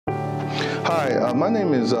Hi, my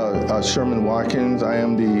name is Sherman Watkins. I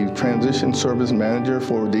am the Transition Service Manager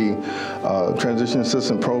for the Transition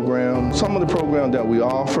Assistant Program. Some of the programs that we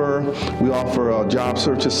offer job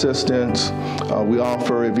search assistance. We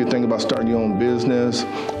offer, if you're thinking about starting your own business,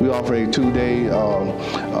 we offer a 2-day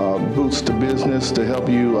boots to business to help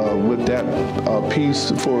you with that piece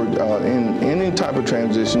for in any type of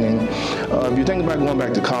transitioning. If you're thinking about going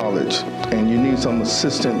back to college and you need some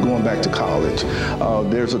assistance going back to college,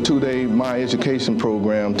 there's a 2-day My Education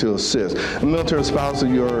program to assist. Military spouses,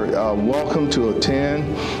 you're welcome to attend.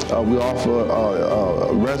 We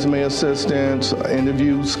offer resume assistance,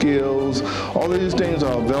 interview skills. All of these things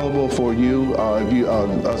are available for you if you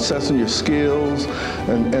assessing your skills.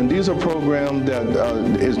 And these are programs that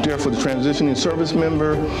is there for the transitioning service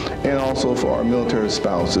member and also for our military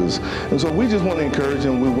spouses. And so we just want to encourage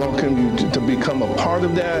and we welcome you to become a part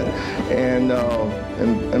of that. And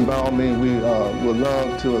by all means, we would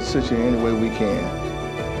love to assist you any way we can.